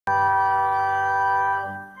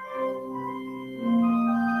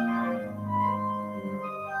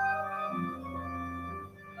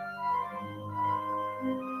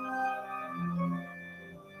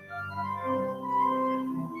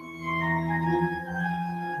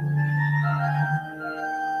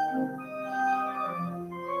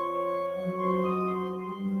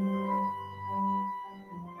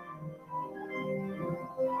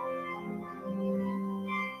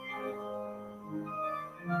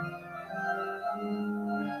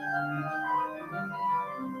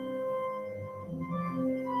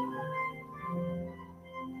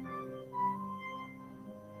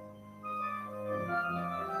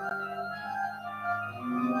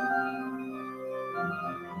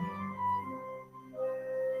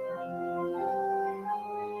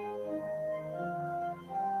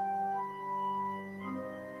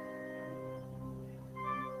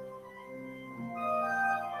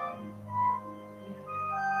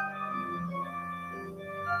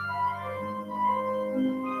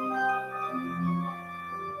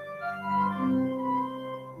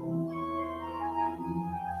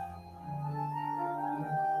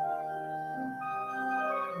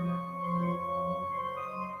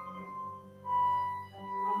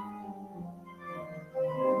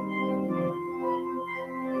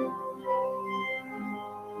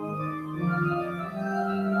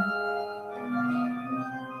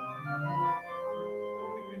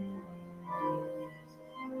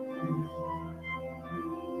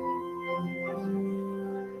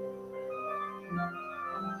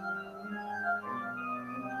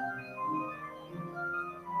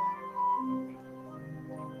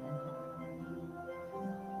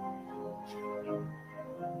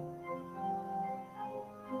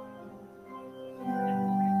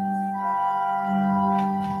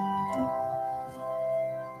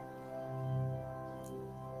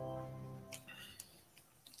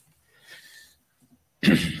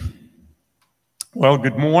Well,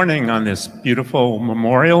 good morning on this beautiful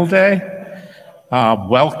Memorial Day.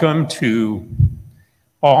 Welcome to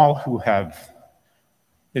all who have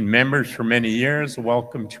been members for many years.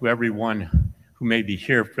 Welcome to everyone who may be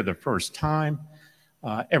here for the first time.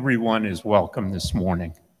 Everyone is welcome this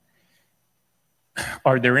morning.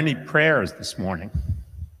 Are there any prayers this morning?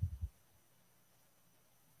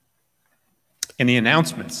 Any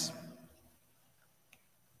announcements?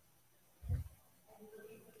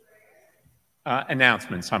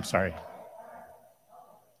 Announcements, I'm sorry.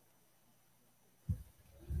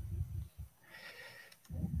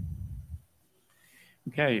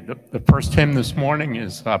 Okay, the first hymn this morning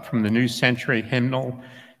is from the New Century Hymnal,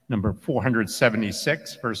 number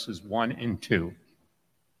 476, verses 1 and 2.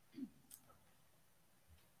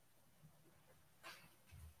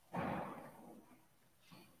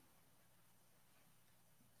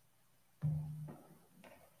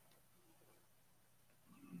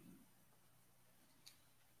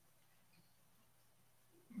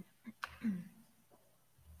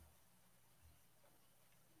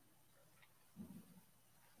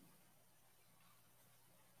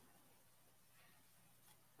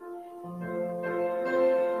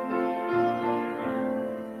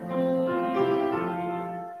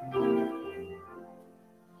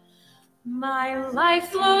 My life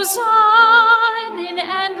flows on in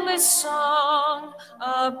endless song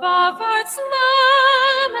above earth's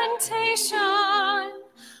lamentation.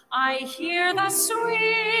 I hear the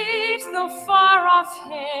sweet, though far-off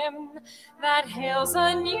hymn that hails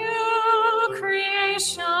a new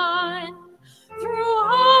creation. Through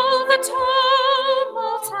all the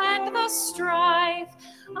tumult and the strife,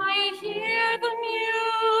 I hear the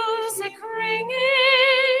music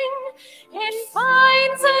ringing. It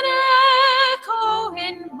finds an echo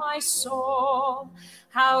in my soul.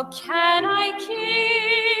 How can I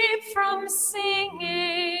keep from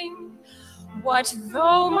singing? What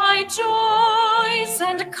though my joys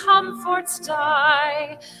and comforts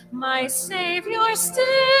die, my Savior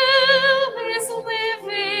still is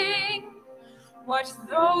living. What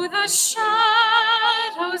though the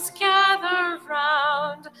shadows gather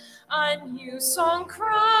round, a new song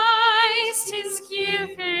Christ is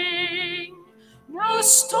giving. No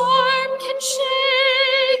storm can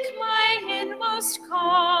shake my inmost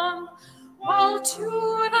calm, while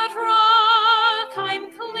to that rock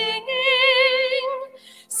I'm clinging.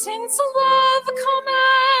 Since love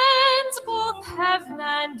commands both heaven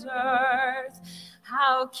and earth,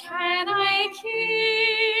 how can I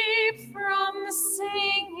keep from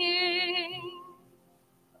singing?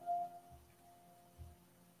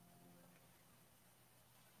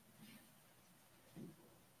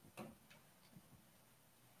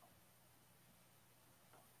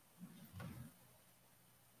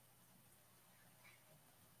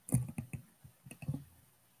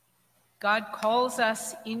 God calls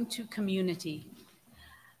us into community.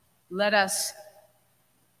 Let us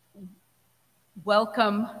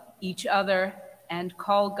welcome each other and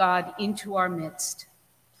call God into our midst.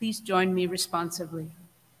 Please join me responsively.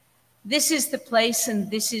 This is the place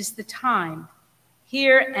and this is the time.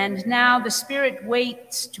 Here and now, the Spirit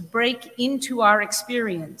waits to break into our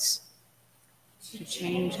experience, to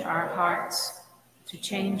change our hearts, to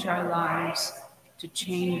change our lives, to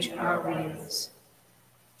change our ways,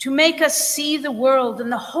 to make us see the world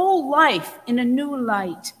and the whole life in a new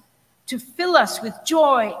light, to fill us with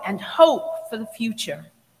joy and hope for the future.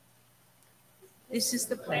 This is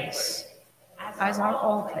the place, as are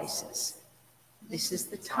all places. This is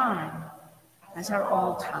the time, as are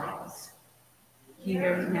all times.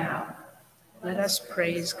 Here now, let us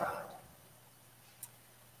praise God.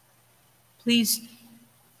 Please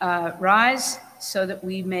rise so that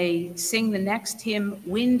we may sing the next hymn,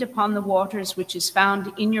 Wind Upon the Waters, which is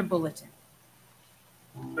found in your bulletin.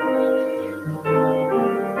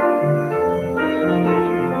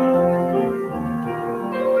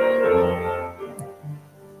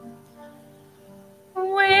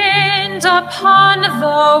 Wind upon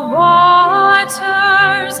the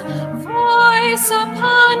waters, voice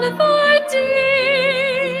upon the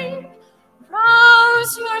deep,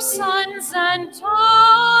 rouse your sons and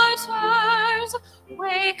daughters,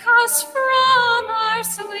 wake us from our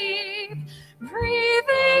sleep,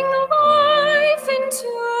 breathing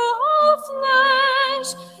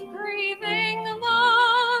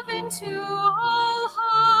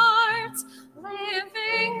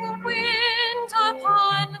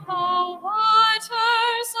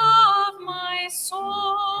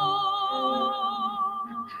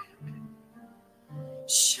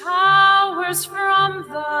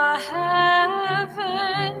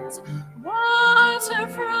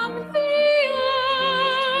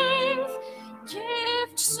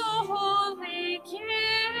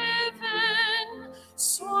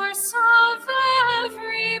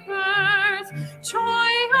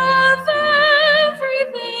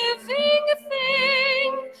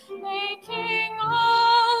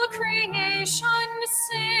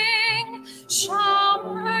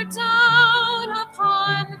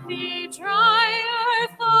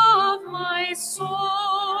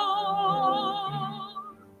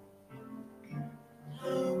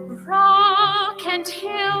Rock and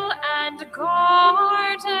hill and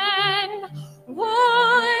garden,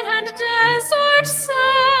 wood and desert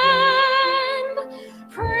sand,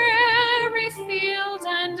 prairie, field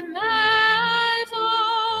and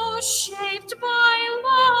meadow, shaped by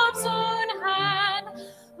love's own hand,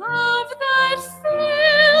 love that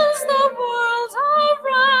fills the world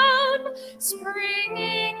around,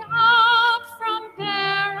 springing up from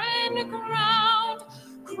barren ground.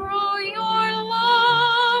 Grow your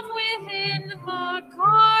love within the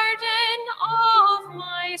garden of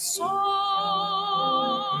my soul.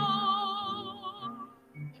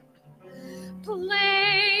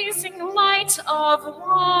 Blazing light of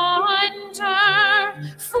wonder,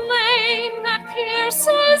 flame that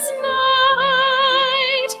pierces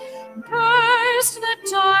night, burst the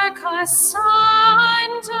dark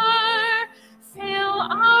asunder, fill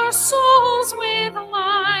our souls with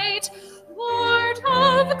light. Lord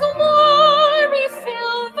of glory,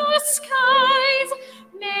 fill the skies,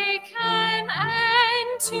 make an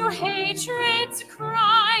end to hatred's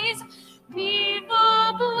cries, be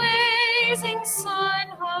the blazing sun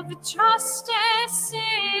of justice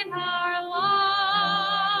in our lives.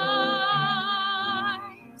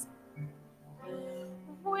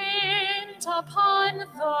 Wind upon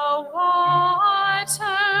the waters,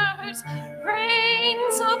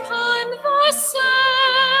 rains upon the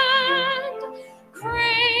sand,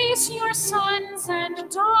 grace your sons and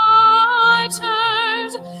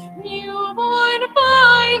daughters, newborn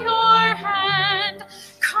by your hand.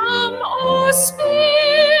 Come, O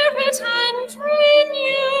Spirit, and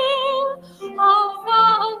renew of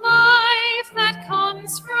the life that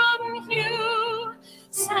comes from you.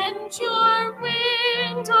 Send your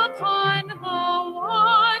wind upon the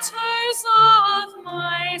waters of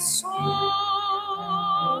my soul.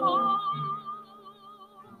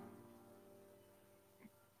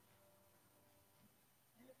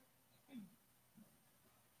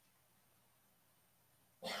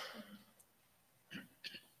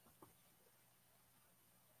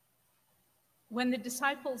 When the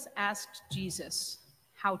disciples asked Jesus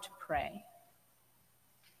how to pray,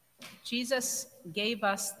 Jesus gave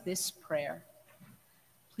us this prayer.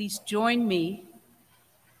 Please join me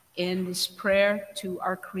in this prayer to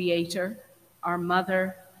our Creator, our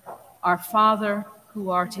Mother, our Father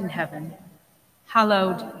who art in heaven.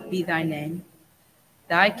 Hallowed be thy name.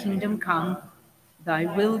 Thy kingdom come, thy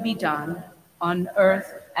will be done on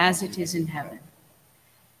earth as it is in heaven.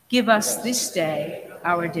 Give us this day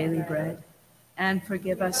our daily bread, and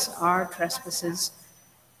forgive us our trespasses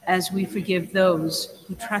as we forgive those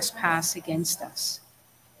who trespass against us.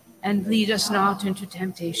 And lead us not into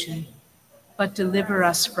temptation, but deliver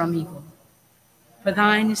us from evil. For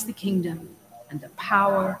thine is the kingdom, and the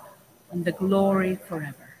power, and the glory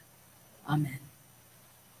forever. Amen.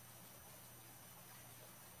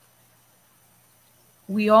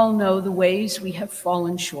 We all know the ways we have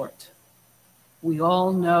fallen short. We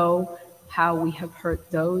all know how we have hurt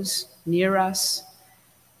those near us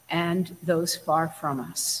and those far from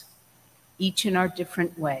us, each in our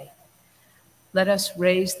different way. Let us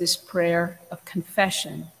raise this prayer of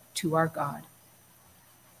confession to our God.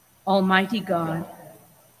 Almighty God,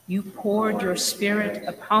 you poured your Spirit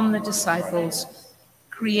upon the disciples,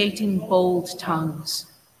 creating bold tongues.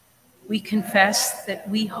 We confess that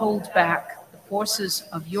we hold back the forces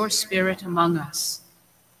of your Spirit among us.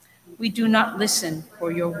 We do not listen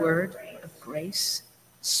for your word of grace,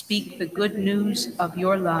 speak the good news of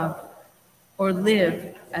your love, or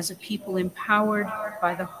live as a people empowered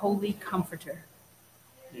by the Holy Comforter.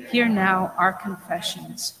 Hear now our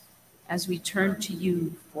confessions as we turn to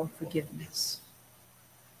you for forgiveness.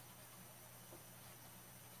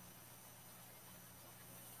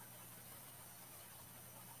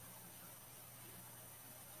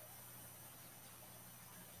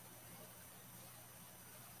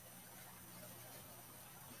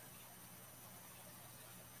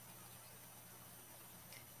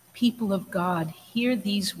 People of God, hear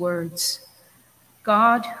these words.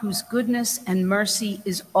 God, whose goodness and mercy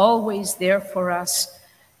is always there for us,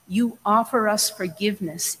 you offer us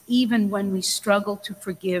forgiveness even when we struggle to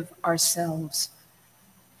forgive ourselves.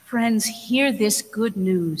 Friends, hear this good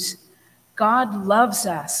news. God loves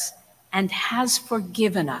us and has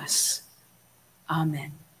forgiven us.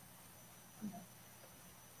 Amen.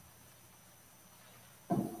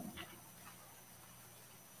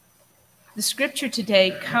 The scripture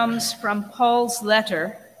today comes from Paul's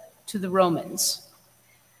letter to the Romans.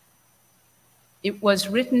 It was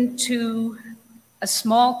written to a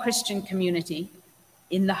small Christian community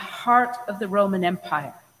in the heart of the Roman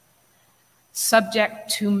Empire, subject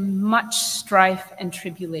to much strife and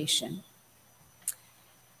tribulation.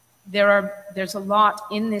 There's a lot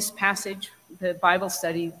in this passage. The Bible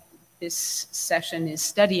study this session is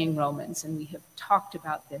studying Romans, and we have talked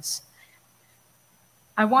about this.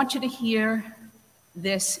 I want you to hear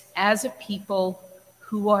this as a people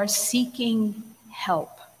who are seeking help.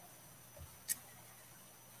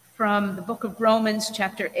 From the book of Romans,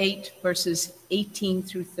 chapter 8, verses 18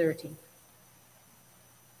 through 30.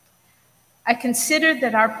 I consider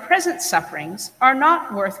that our present sufferings are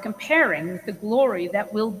not worth comparing with the glory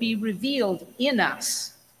that will be revealed in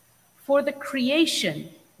us. For the creation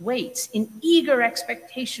waits in eager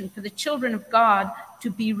expectation for the children of God to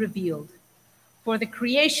be revealed. For the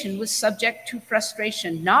creation was subject to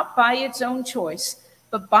frustration, not by its own choice,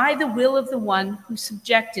 but by the will of the one who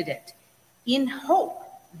subjected it, in hope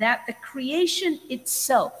that the creation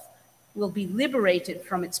itself will be liberated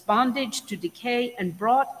from its bondage to decay and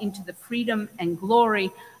brought into the freedom and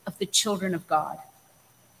glory of the children of God.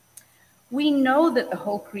 We know that the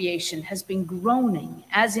whole creation has been groaning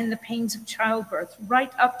as in the pains of childbirth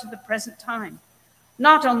right up to the present time.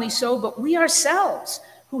 Not only so, but we ourselves,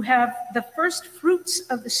 who have the first fruits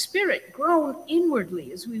of the Spirit, groan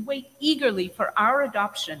inwardly as we wait eagerly for our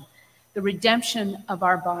adoption, the redemption of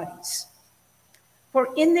our bodies. For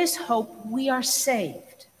in this hope we are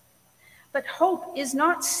saved. But hope that is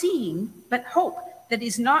not seen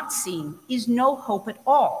is no hope at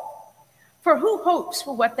all. For who hopes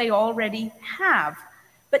for what they already have?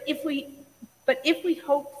 But if we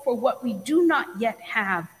hope for what we do not yet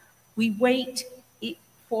have, we wait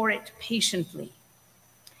for it patiently.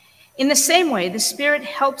 In the same way, the Spirit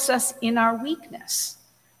helps us in our weakness.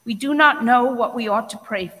 We do not know what we ought to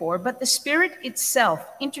pray for, but the Spirit itself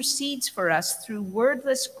intercedes for us through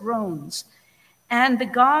wordless groans. And the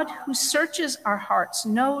God who searches our hearts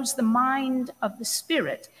knows the mind of the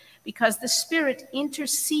Spirit, because the Spirit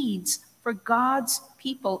intercedes for God's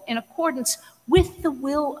people in accordance with the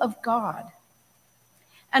will of God.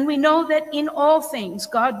 And we know that in all things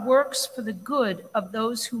God works for the good of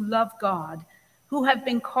those who love God, who have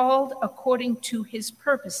been called according to his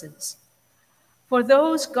purposes. For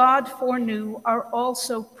those God foreknew are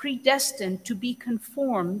also predestined to be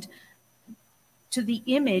conformed to the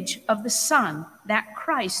image of the Son, that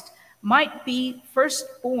Christ might be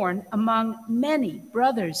firstborn among many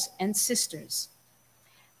brothers and sisters.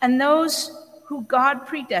 And those who God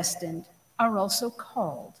predestined are also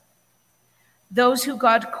called. Those who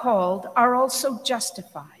God called are also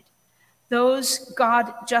justified. Those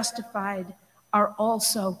God justified are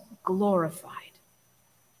also glorified.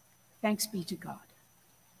 Thanks be to God.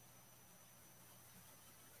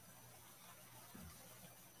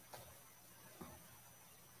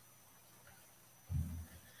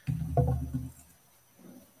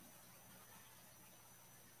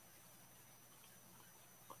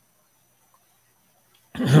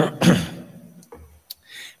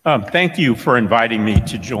 Thank you for inviting me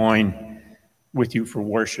to join with you for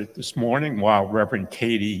worship this morning while Reverend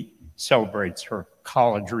Katie celebrates her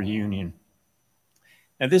college reunion.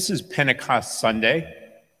 Now, this is Pentecost Sunday,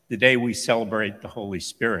 the day we celebrate the Holy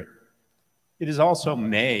Spirit. It is also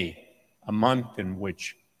May, a month in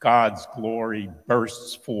which God's glory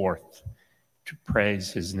bursts forth to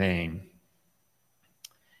praise his name.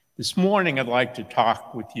 This morning, I'd like to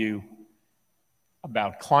talk with you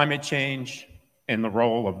about climate change and the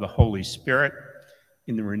role of the Holy Spirit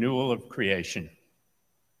in the renewal of creation.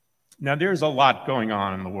 Now, there's a lot going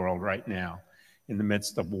on in the world right now, in the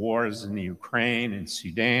midst of wars in the Ukraine and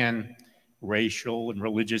Sudan, racial and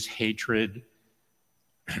religious hatred,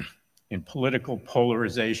 and political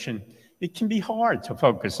polarization. It can be hard to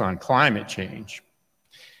focus on climate change.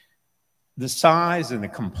 The size and the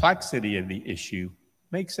complexity of the issue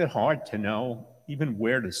makes it hard to know even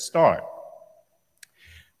where to start.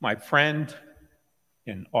 My friend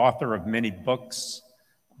and author of many books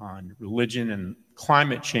on religion and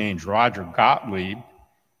climate change, Roger Gottlieb,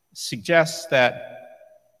 suggests that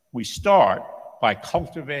we start by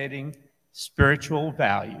cultivating spiritual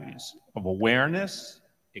values of awareness,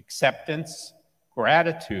 acceptance,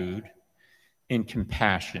 gratitude, and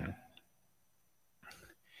compassion.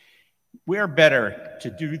 We're better to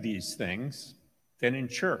do these things than in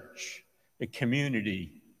church, a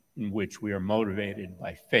community in which we are motivated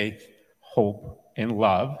by faith, hope, and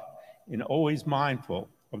love, and always mindful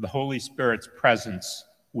of the Holy Spirit's presence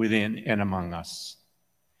within and among us.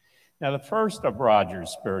 Now, the first of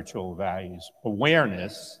Roger's spiritual values,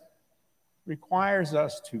 awareness, requires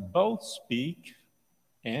us to both speak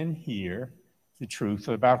and hear the truth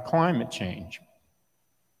about climate change.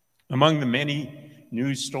 Among the many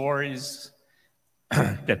news stories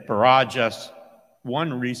that barrage us,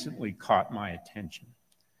 one recently caught my attention.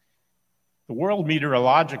 The World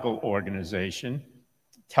Meteorological Organization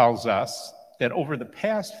tells us that over the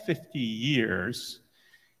past 50 years,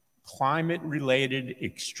 climate-related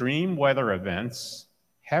extreme weather events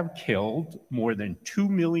have killed more than 2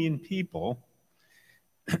 million people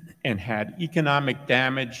and had economic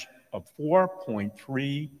damage of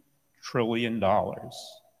 $4.3 trillion.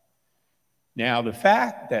 Now, the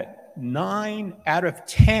fact that 9 out of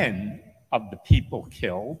 10 of the people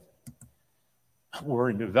killed were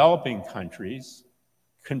in developing countries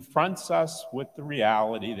confronts us with the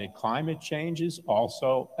reality that climate change is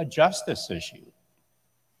also a justice issue.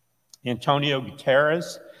 Antonio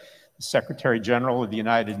Guterres, the Secretary General of the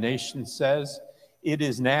United Nations, says, "It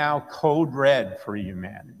is now code red for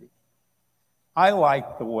humanity." I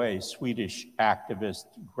like the way Swedish activist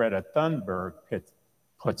Greta Thunberg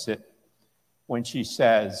puts it when she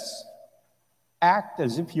says, "Act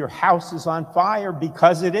as if your house is on fire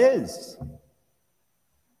because it is."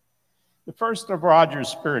 The first of Roger's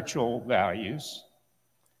spiritual values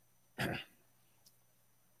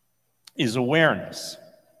is awareness.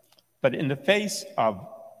 But in the face of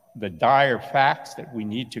the dire facts that we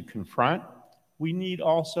need to confront, we need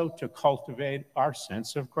also to cultivate our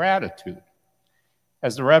sense of gratitude.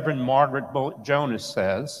 As the Reverend Margaret Jonas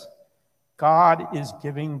says, God is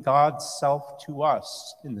giving God's self to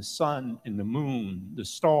us in the sun, in the moon, the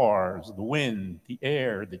stars, the wind, the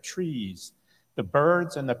air, the trees, the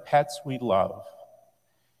birds and the pets we love.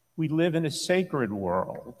 We live in a sacred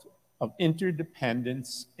world of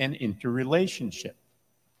interdependence and interrelationship.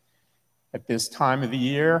 At this time of the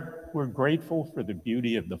year, we're grateful for the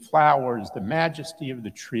beauty of the flowers, the majesty of the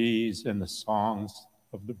trees, and the songs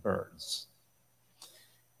of the birds.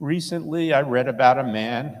 Recently, I read about a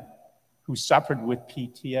man who suffered with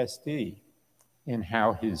PTSD and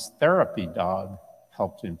how his therapy dog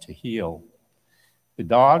helped him to heal. The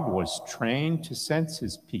dog was trained to sense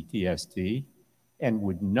his PTSD and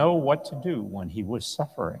would know what to do when he was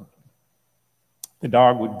suffering. The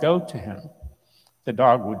dog would go to him. The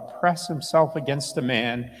dog would press himself against the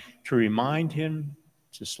man to remind him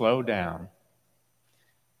to slow down.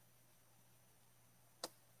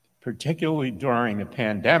 Particularly during the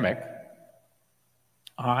pandemic,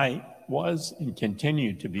 I was and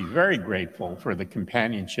continue to be very grateful for the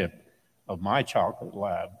companionship of my chocolate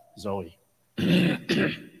lab, Zoe.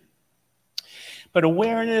 But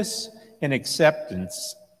awareness and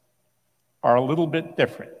acceptance are a little bit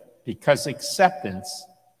different because acceptance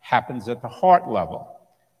happens at the heart level.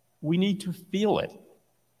 We need to feel it.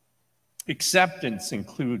 Acceptance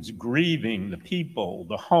includes grieving the people,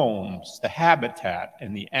 the homes, the habitat,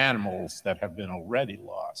 and the animals that have been already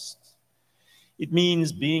lost. It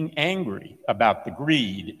means being angry about the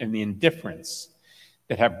greed and the indifference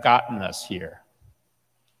that have gotten us here.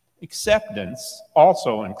 Acceptance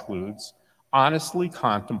also includes honestly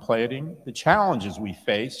contemplating the challenges we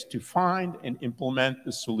face to find and implement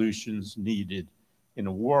the solutions needed in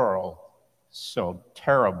a world so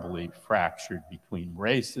terribly fractured between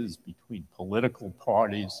races, between political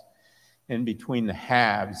parties, and between the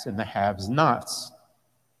haves and the have-nots.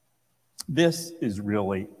 This is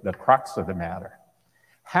really the crux of the matter.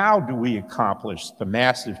 How do we accomplish the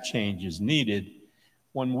massive changes needed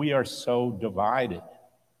when we are so divided?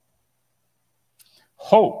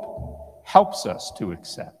 Hope helps us to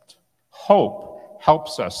accept. Hope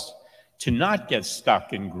helps us to not get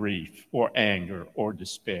stuck in grief or anger or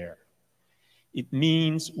despair. It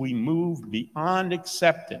means we move beyond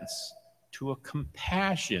acceptance to a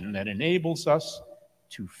compassion that enables us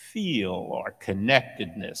to feel our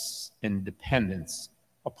connectedness and dependence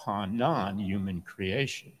upon non-human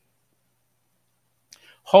creation.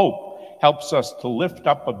 Hope helps us to lift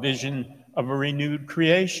up a vision of a renewed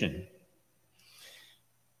creation,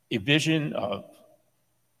 a vision of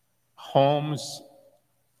homes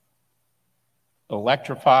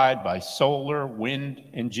electrified by solar, wind,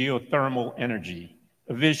 and geothermal energy,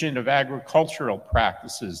 a vision of agricultural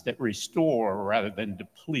practices that restore rather than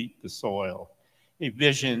deplete the soil, a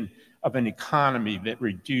vision of an economy that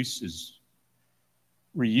reduces,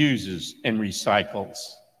 reuses, and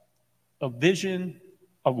recycles, a vision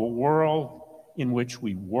of a world in which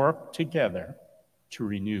we work together to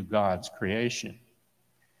renew God's creation.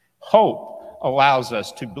 Hope allows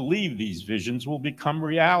us to believe these visions will become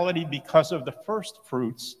reality because of the first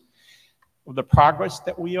fruits of the progress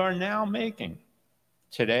that we are now making.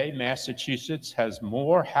 Today, Massachusetts has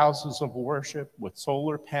more houses of worship with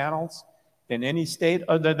solar panels than any state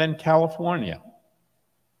other than California.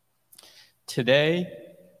 Today,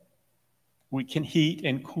 we can heat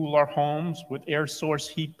and cool our homes with air source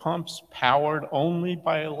heat pumps powered only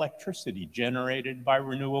by electricity generated by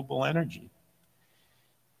renewable energy.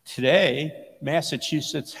 Today,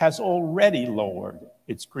 Massachusetts has already lowered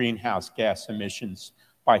its greenhouse gas emissions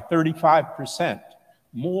by 35%,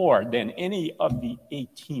 more than any of the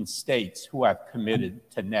 18 states who have committed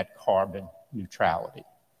to net carbon neutrality.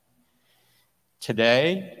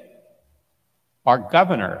 Today, our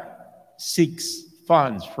governor seeks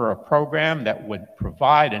funds for a program that would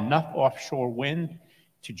provide enough offshore wind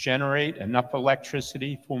to generate enough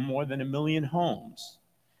electricity for more than 1 million homes.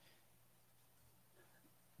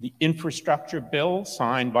 The infrastructure bill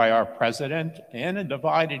signed by our president and a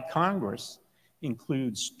divided Congress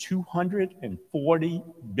includes $240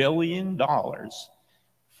 billion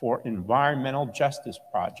for environmental justice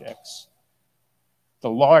projects, the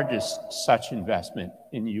largest such investment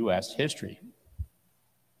in U.S. history.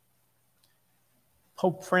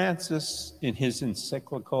 Pope Francis, in his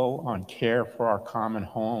encyclical on care for our common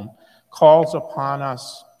home, calls upon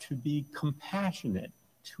us to be compassionate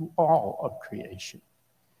to all of creation.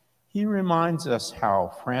 He reminds us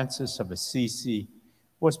how Francis of Assisi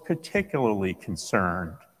was particularly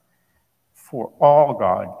concerned for all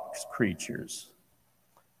God's creatures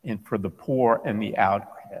and for the poor and the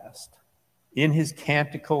outcast. In his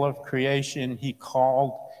Canticle of Creation, he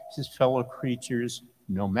called his fellow creatures,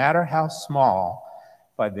 no matter how small,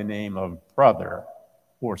 by the name of brother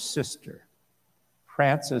or sister.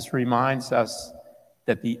 Francis reminds us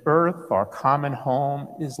that the earth, our common home,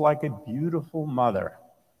 is like a beautiful mother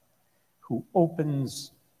who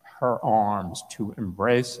opens her arms to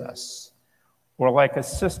embrace us, or like a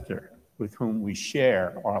sister with whom we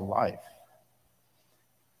share our life.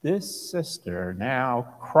 This sister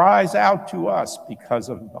now cries out to us because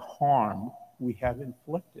of the harm we have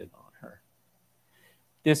inflicted on her.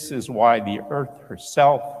 This is why the earth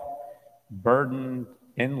herself, burdened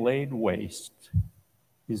and laid waste,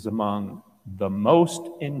 is among the most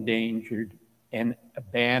endangered and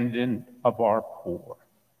abandoned of our poor.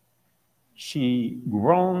 She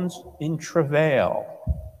groans in travail,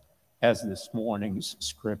 as this morning's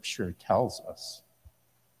scripture tells us.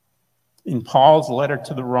 In Paul's letter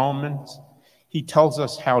to the Romans, he tells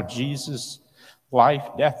us how Jesus' life,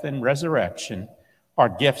 death, and resurrection are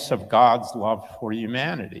gifts of God's love for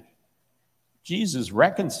humanity. Jesus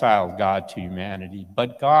reconciled God to humanity,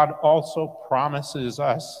 but God also promises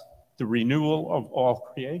us the renewal of all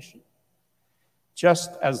creation.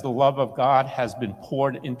 Just as the love of God has been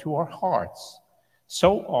poured into our hearts,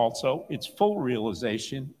 so also its full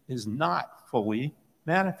realization is not fully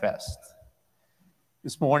manifest.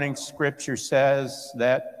 This morning's scripture says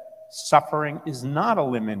that suffering is not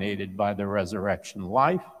eliminated by the resurrection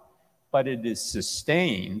life, but it is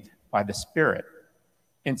sustained by the Spirit.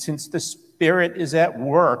 And since the Spirit is at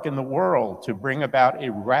work in the world to bring about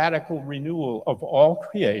a radical renewal of all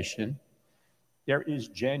creation, there is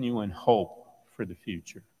genuine hope for the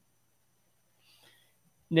future.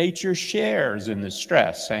 Nature shares in the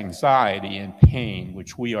stress, anxiety, and pain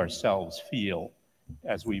which we ourselves feel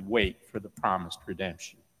as we wait for the promised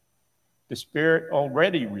redemption. The Spirit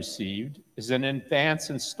already received is an advance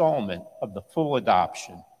installment of the full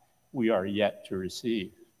adoption we are yet to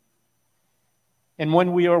receive. And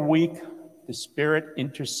when we are weak, the Spirit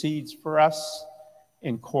intercedes for us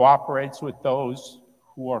and cooperates with those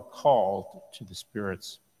who are called to the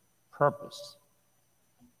Spirit's purpose.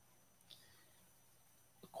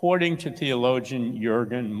 According to theologian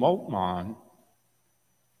Jürgen Moltmann,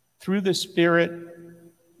 through the Spirit,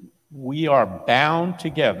 we are bound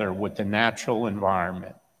together with the natural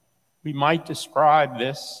environment. We might describe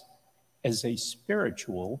this as a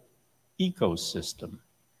spiritual ecosystem,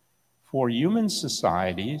 for human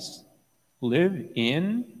societies live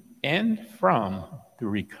in and from the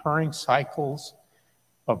recurring cycles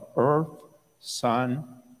of earth, sun,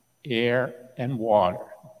 air, and water,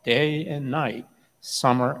 day and night,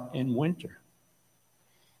 summer and winter.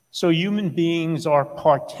 So human beings are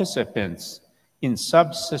participants in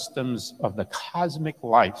subsystems of the cosmic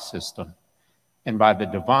life system and by the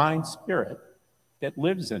divine Spirit that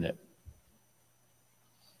lives in it.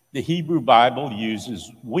 The Hebrew Bible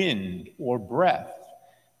uses wind or breath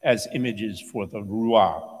as images for the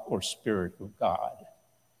Ruach, or Spirit of God.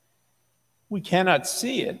 We cannot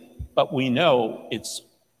see it, but we know it's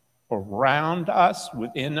around us,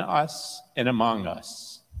 within us, and among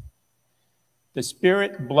us. The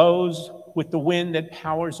Spirit blows with the wind that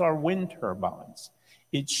powers our wind turbines.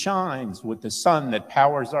 It shines with the sun that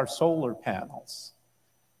powers our solar panels.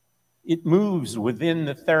 It moves within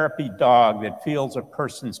the therapy dog that feels a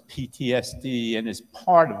person's PTSD and is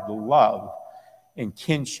part of the love and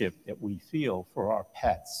kinship that we feel for our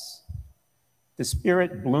pets. The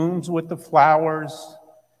Spirit blooms with the flowers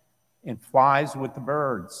and flies with the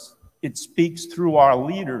birds. It speaks through our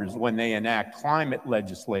leaders when they enact climate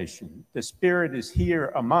legislation. The Spirit is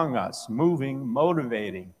here among us, moving,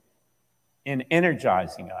 motivating, and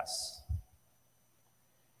energizing us.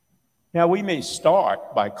 Now, we may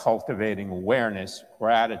start by cultivating awareness,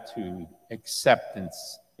 gratitude,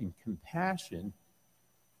 acceptance, and compassion,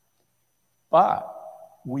 but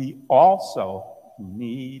we also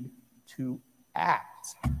need to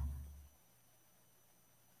act.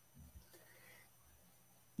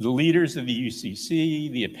 The leaders of the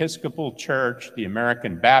UCC, the Episcopal Church, the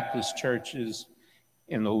American Baptist churches,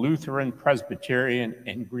 and the Lutheran, Presbyterian,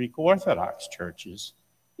 and Greek Orthodox churches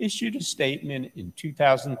issued a statement in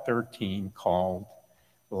 2013 called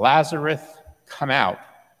Lazarus Come Out,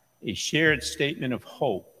 a shared statement of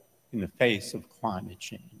hope in the face of climate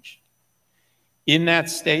change. In that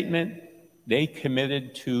statement, they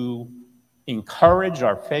committed to encourage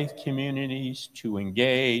our faith communities to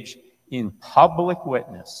engage in public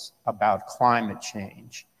witness about climate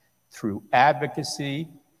change through advocacy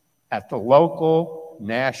at the local,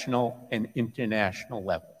 national, and international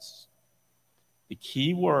levels. The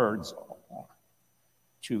key words are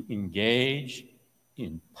to engage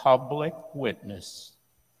in public witness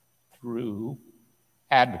through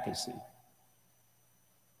advocacy.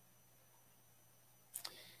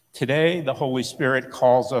 Today, the Holy Spirit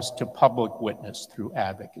calls us to public witness through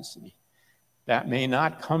advocacy. That may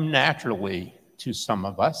not come naturally to some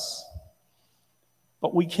of us,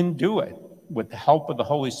 but we can do it with the help of the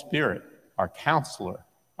Holy Spirit, our counselor,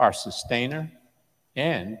 our sustainer,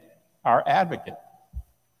 and our advocate.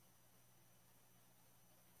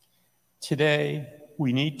 Today,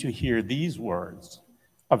 we need to hear these words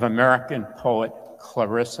of American poet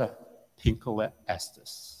Clarissa Pinkola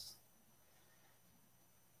Estes.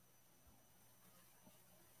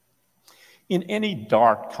 In any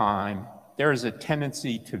dark time, there is a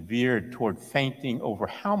tendency to veer toward fainting over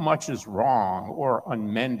how much is wrong or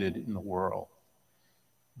unmended in the world.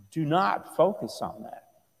 Do not focus on that.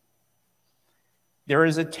 There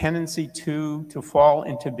is a tendency to fall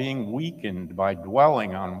into being weakened by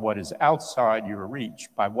dwelling on what is outside your reach,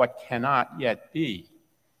 by what cannot yet be.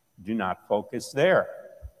 Do not focus there.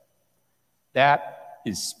 That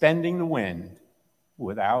is spending the wind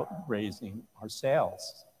without raising our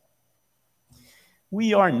sails.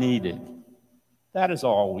 We are needed. That is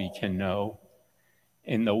all we can know.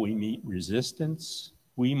 And though we meet resistance,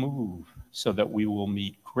 we move so that we will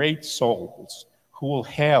meet great souls who will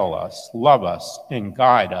hail us, love us, and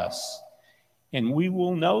guide us. And we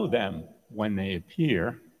will know them when they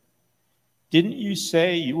appear. Didn't you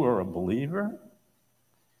say you were a believer?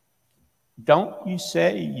 Don't you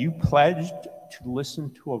say you pledged to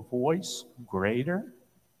listen to a voice greater?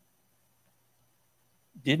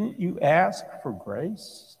 Didn't you ask for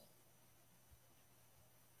grace?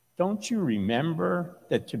 Don't you remember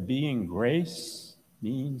that to be in grace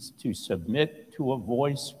means to submit to a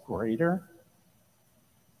voice greater?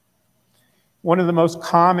 One of the most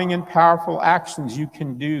calming and powerful actions you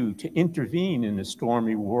can do to intervene in a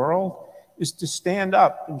stormy world is to stand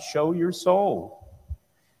up and show your soul.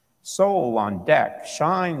 Soul on deck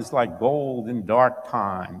shines like gold in dark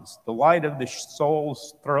times. The light of the soul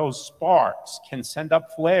throws sparks, can send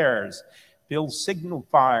up flares, builds signal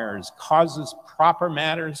fires, causes proper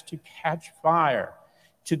matters to catch fire.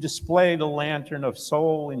 To display the lantern of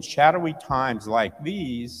soul in shadowy times like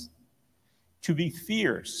these, to be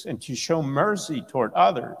fierce and to show mercy toward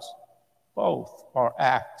others, both are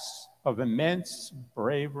acts of immense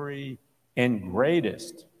bravery and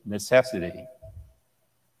greatest necessity.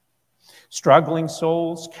 Struggling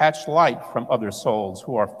souls catch light from other souls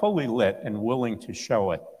who are fully lit and willing to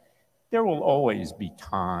show it. There will always be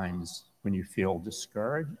times when you feel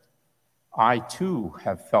discouraged. I too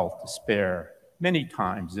have felt despair many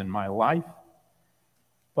times in my life,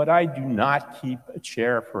 but I do not keep a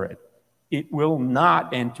chair for it. It will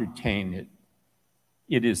not entertain it.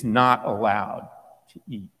 It is not allowed to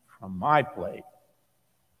eat from my plate.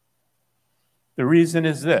 The reason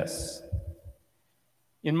is this.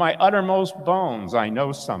 In my uttermost bones, I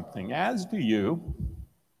know something, as do you.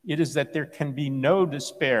 It is that there can be no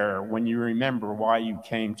despair when you remember why you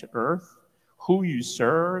came to earth, who you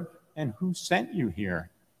serve, and who sent you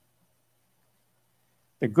here.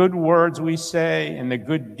 The good words we say and the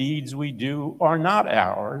good deeds we do are not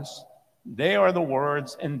ours. They are the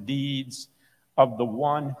words and deeds of the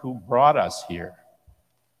one who brought us here.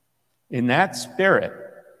 In that spirit,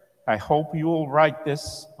 I hope you will write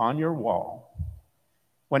this on your wall.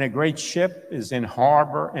 When a great ship is in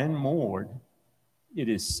harbor and moored, it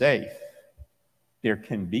is safe. There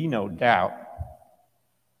can be no doubt.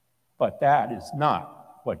 But that is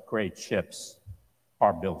not what great ships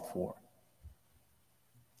are built for.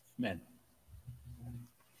 Amen.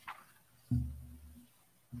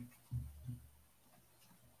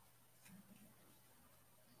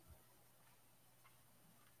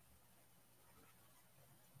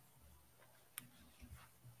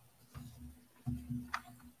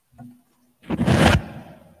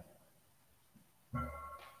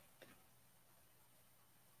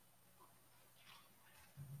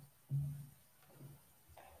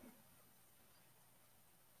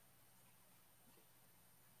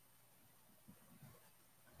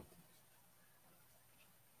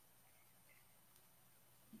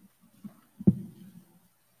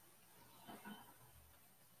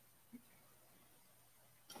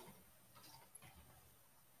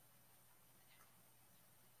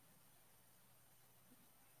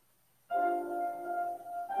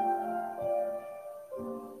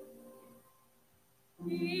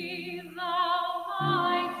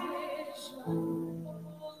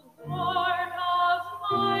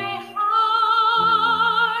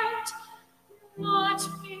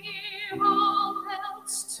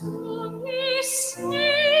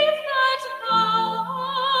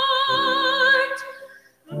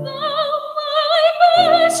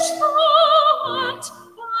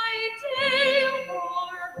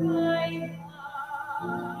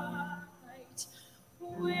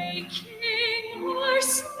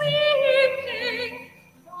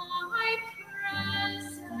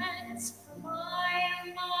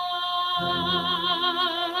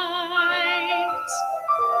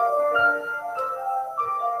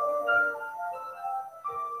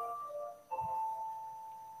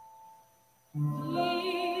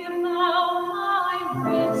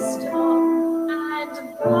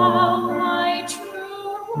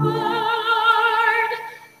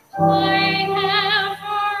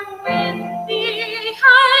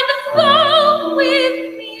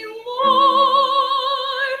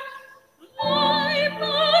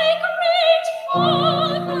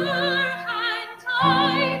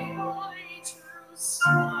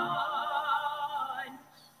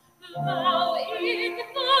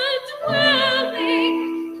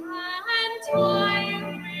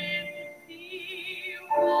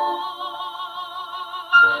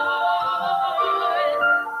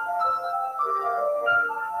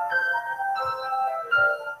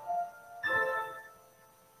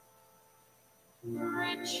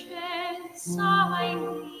 Riches I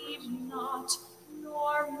leave not,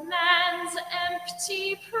 nor man's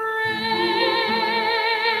empty praise.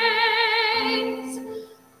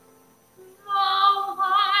 Though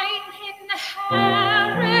mine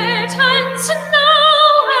inheritance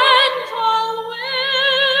now and always,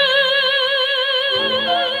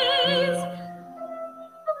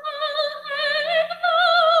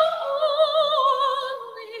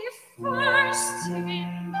 only first in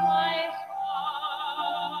my heart.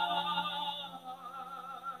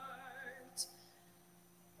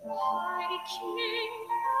 My King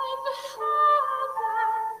of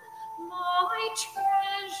heaven, my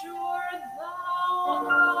treasure thou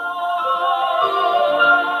art.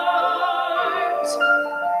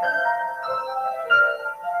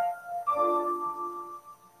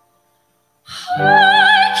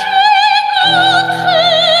 My King of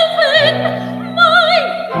heaven, my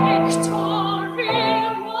victory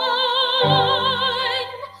won,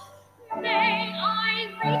 may I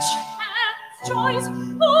reach heaven's joys,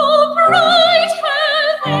 oh bright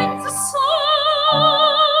heaven's sun.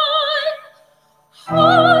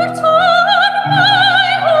 Heart on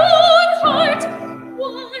my own heart,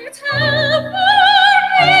 whatever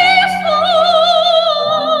befall,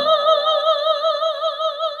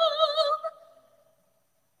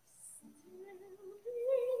 still be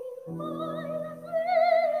my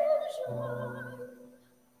vision.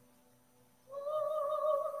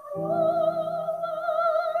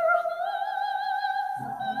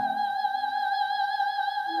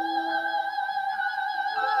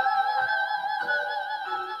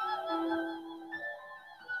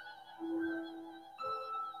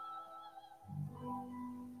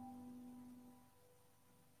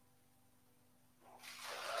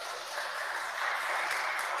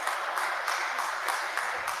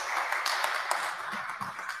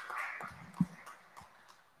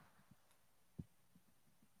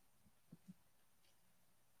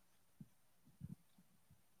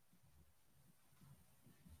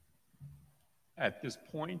 At this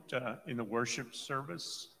point in the worship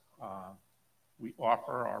service, we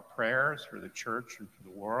offer our prayers for the church and for the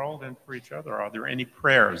world and for each other. Are there any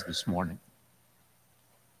prayers this morning?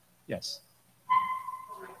 Yes.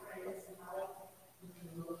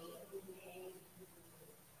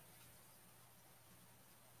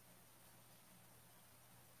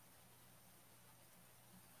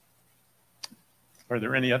 Are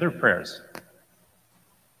there any other prayers?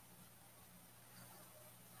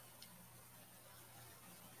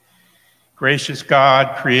 Gracious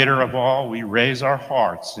God, creator of all, we raise our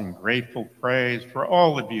hearts in grateful praise for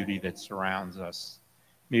all the beauty that surrounds us.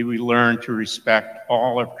 May we learn to respect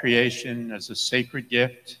all of creation as a sacred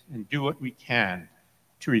gift and do what we can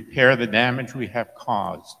to repair the damage we have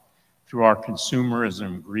caused through our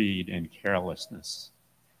consumerism, greed, and carelessness.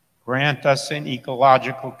 Grant us an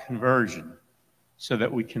ecological conversion so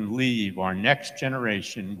that we can leave our next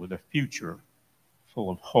generation with a future full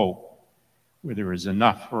of hope, where there is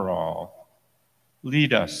enough for all.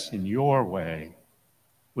 Lead us in your way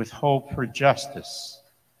with hope for justice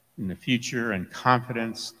in the future and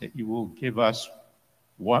confidence that you will give us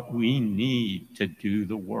what we need to do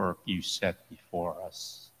the work you set before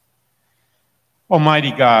us.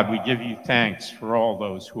 Almighty God, we give you thanks for all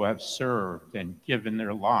those who have served and given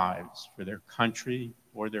their lives for their country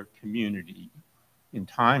or their community in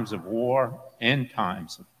times of war and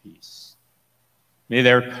times of peace. May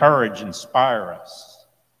their courage inspire us.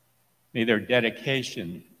 May their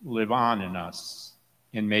dedication live on in us,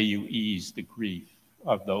 and may you ease the grief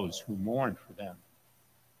of those who mourn for them.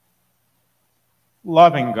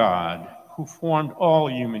 Loving God, who formed all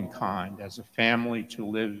humankind as a family to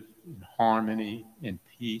live in harmony and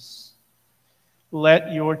peace,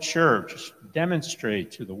 let your church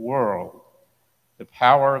demonstrate to the world the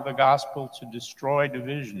power of the gospel to destroy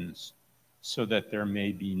divisions so that there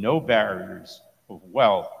may be no barriers of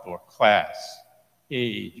wealth or class,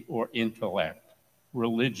 age or intellect,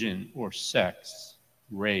 religion or sex,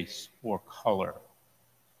 race or color,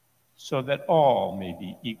 so that all may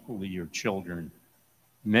be equally your children,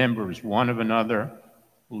 members one of another,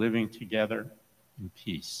 living together in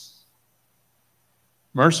peace.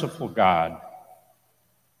 Merciful God,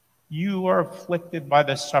 you are afflicted by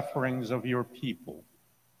the sufferings of your people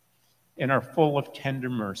and are full of tender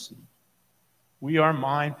mercy. We are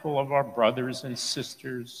mindful of our brothers and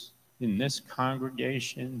sisters in this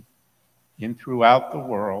congregation and throughout the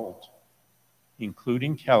world,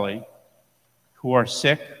 including Kelly, who are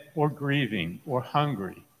sick or grieving or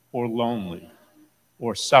hungry or lonely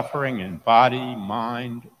or suffering in body,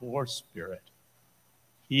 mind, or spirit.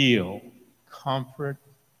 Heal, comfort,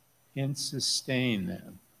 and sustain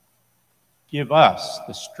them. Give us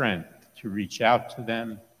the strength to reach out to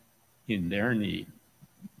them in their need.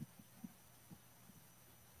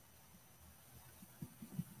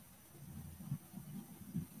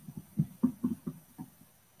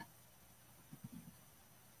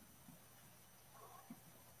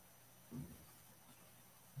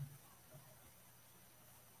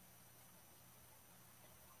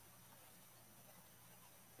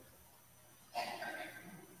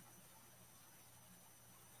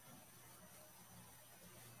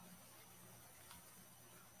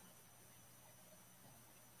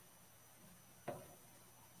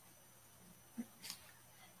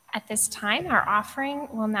 At this time, our offering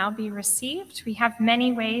will now be received. We have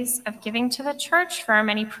many ways of giving to the church for our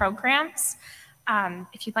many programs.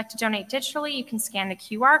 If you'd like to donate digitally, you can scan the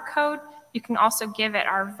QR code. You can also give at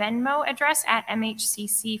our Venmo address at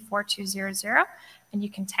MHCC 4200, and you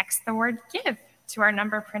can text the word GIVE to our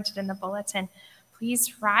number printed in the bulletin.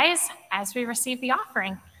 Please rise as we receive the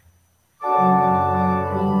offering.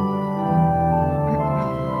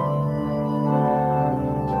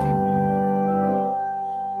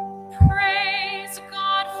 Praise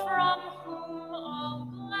God from whom all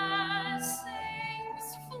blessings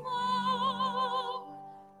flow.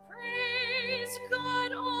 Praise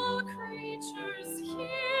God, all creatures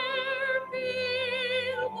here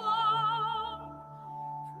below.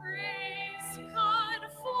 Praise God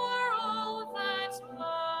for all that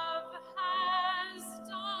love has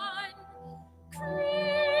done.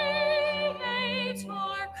 Creator,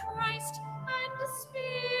 Christ, and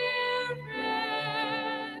Spirit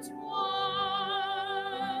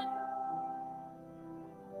one.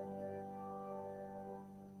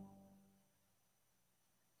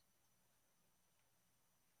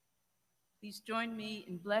 Please join me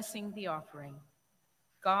in blessing the offering.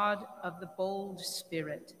 God of the bold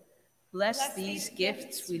spirit, bless these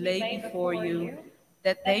gifts we lay before you,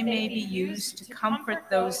 that they may be used to comfort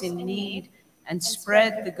those in need and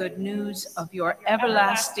spread the good news of your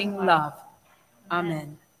everlasting love.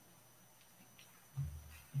 Amen.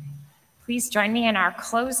 Please join me in our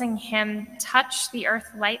closing hymn, Touch the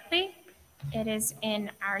Earth Lightly. It is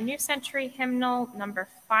in our New Century hymnal, number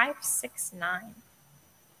 569.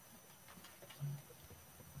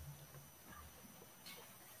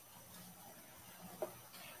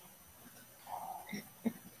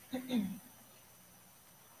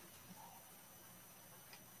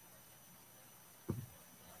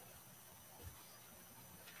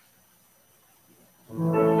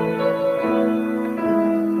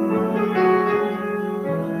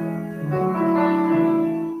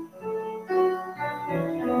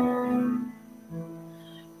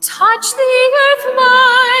 Touch the earth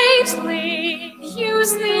lightly,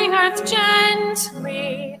 use the earth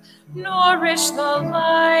gently, nourish the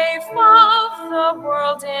life of the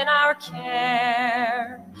world in our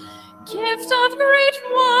care. Gift of great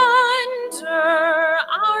wonder,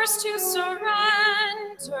 ours to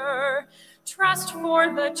surrender, trust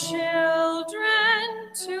for the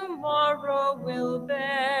children tomorrow will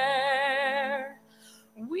bear.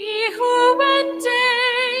 We who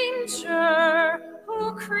endanger,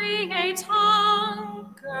 who create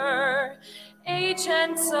hunger,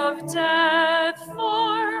 agents of death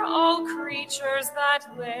for all creatures that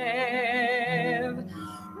live.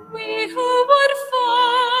 We who would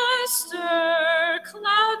foster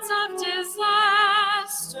clouds of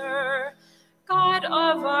disaster, God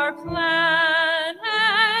of our planet,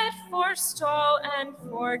 forestall and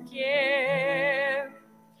forgive.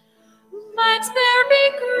 Let there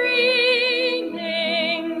be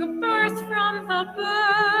greening, birth from the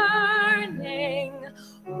burning,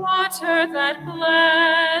 water that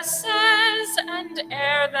blesses and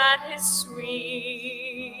air that is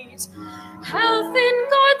sweet. Health in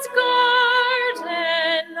God's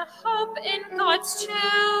garden, hope in God's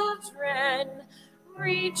children,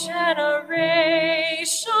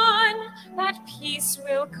 regeneration that peace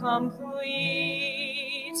will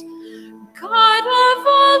complete. God of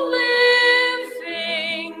all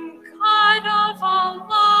living, God of all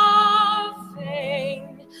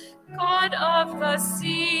loving, God of the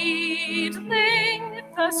seedling,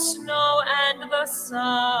 the snow and the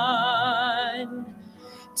sun.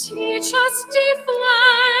 Teach us,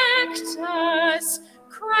 deflect us,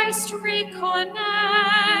 Christ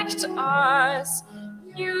reconnect us,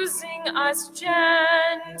 using us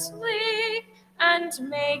gently and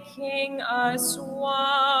making us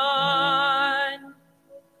one.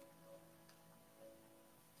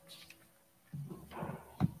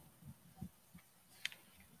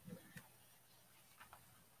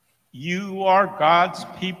 You are God's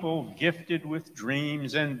people gifted with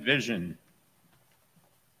dreams and vision.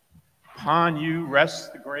 Upon you rests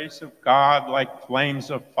the grace of God like flames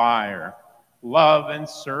of fire, love and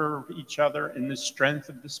serve each other in the strength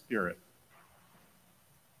of the Spirit.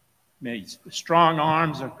 May the strong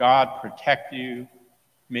arms of God protect you.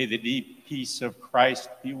 May the deep peace of Christ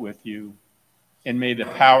be with you. And may the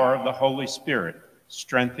power of the Holy Spirit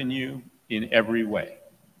strengthen you in every way.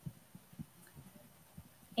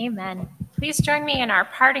 Amen. Please join me in our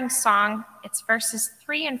parting song. It's verses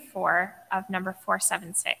 3 and 4 of number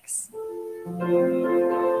 476.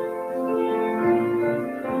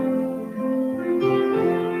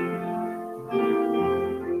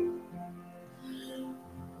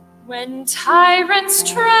 When tyrants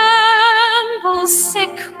tremble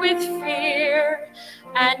sick with fear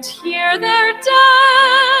and hear their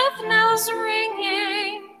death knells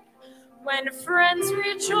ringing, when friends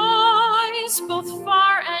rejoice both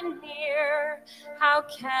far and near, how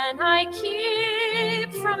can I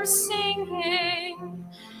keep from singing?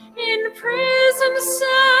 In prison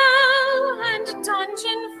cell and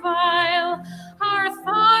dungeon vile, our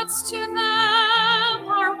thoughts to them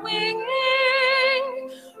are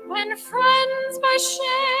winging. When friends by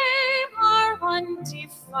shame are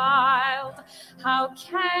undefiled, how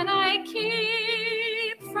can I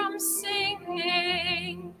keep from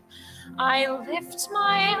singing? I lift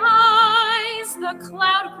my eyes, the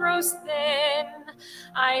cloud grows thin.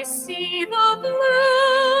 I see the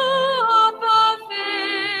blue above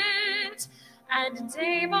it, and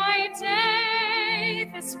day by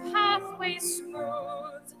day this pathway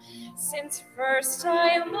smooth, since first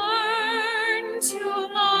I learned to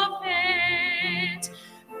love it.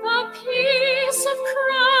 The peace of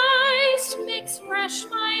Christ makes fresh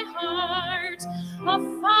my heart, a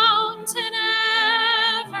fountain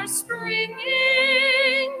ever springing.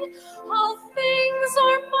 All things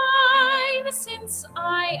are mine since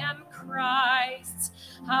I am Christ's.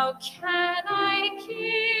 How can I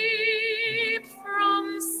keep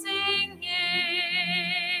from singing?